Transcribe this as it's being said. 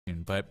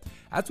but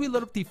as we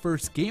load up the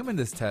first game in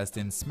this test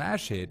and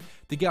smash hit,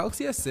 the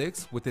Galaxy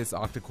S6 with its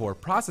octa-core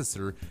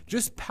processor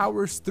just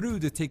powers through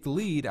to take the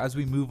lead as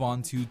we move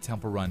on to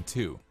Temple Run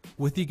 2.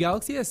 With the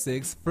Galaxy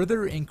S6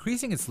 further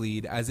increasing its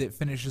lead as it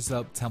finishes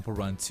up Temple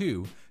Run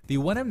 2, the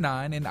One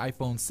M9 and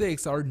iPhone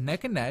 6 are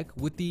neck and neck,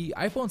 with the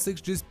iPhone 6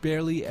 just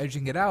barely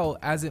edging it out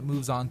as it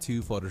moves on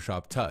to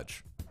Photoshop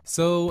Touch.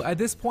 So at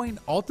this point,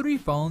 all three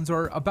phones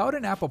are about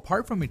an app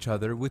apart from each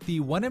other, with the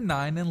One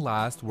M9 in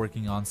last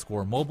working on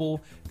Score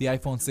Mobile, the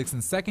iPhone 6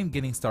 in second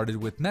getting started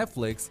with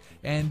Netflix,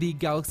 and the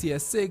Galaxy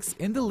S6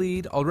 in the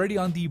lead already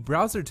on the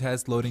browser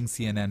test loading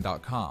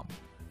CNN.com.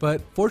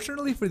 But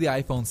fortunately for the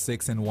iPhone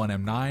 6 and One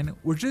M9,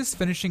 we're just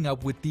finishing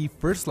up with the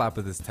first lap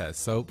of this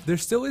test, so there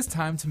still is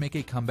time to make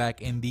a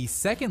comeback in the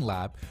second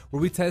lap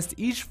where we test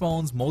each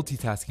phone's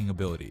multitasking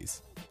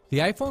abilities. The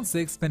iPhone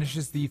 6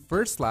 finishes the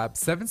first lap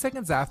 7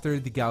 seconds after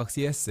the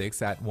Galaxy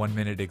S6 at 1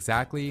 minute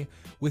exactly,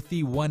 with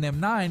the One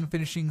M9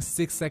 finishing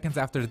 6 seconds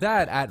after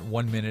that at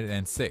 1 minute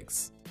and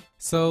 6.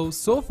 So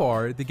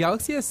far, the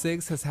Galaxy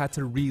S6 has had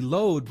to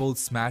reload both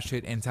Smash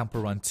Hit and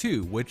Temple Run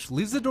 2, which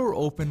leaves the door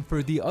open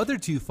for the other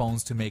two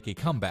phones to make a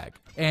comeback.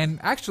 And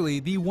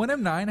actually, the One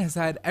M9 has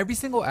had every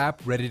single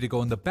app ready to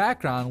go in the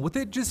background, with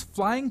it just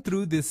flying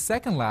through this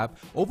second lap,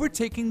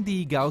 overtaking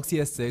the Galaxy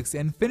S6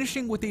 and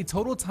finishing with a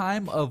total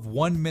time of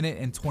 1 minute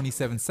and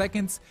 27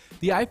 seconds.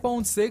 The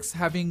iPhone 6,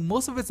 having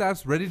most of its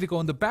apps ready to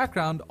go in the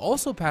background,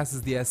 also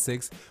passes the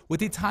S6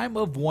 with a time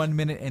of 1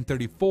 minute and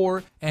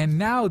 34, and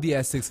now the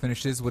S6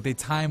 finishes with a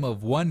time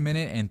of 1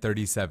 minute and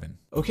 37.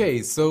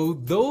 Okay, so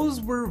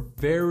those were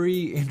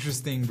very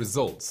interesting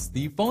results.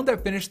 The phone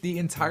that finished the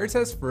entire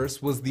test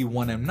first was the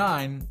One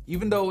M9,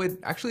 even though it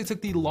actually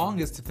took the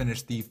longest to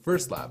finish the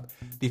first lap.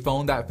 The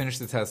phone that finished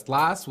the test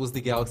last was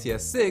the Galaxy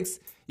S6,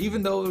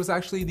 even though it was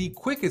actually the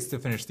quickest to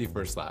finish the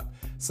first lap.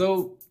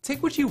 So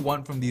take what you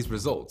want from these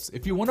results.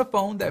 If you want a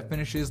phone that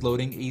finishes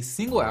loading a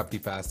single app the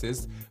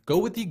fastest, go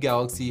with the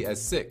Galaxy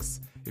S6.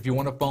 If you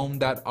want a phone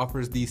that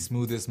offers the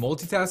smoothest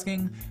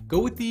multitasking, go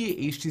with the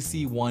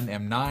HTC One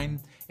M9.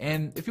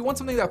 And if you want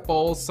something that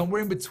falls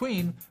somewhere in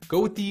between,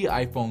 go with the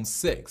iPhone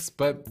 6.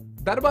 But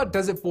that about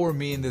does it for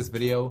me in this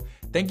video.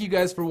 Thank you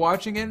guys for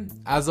watching, and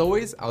as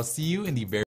always, I'll see you in the very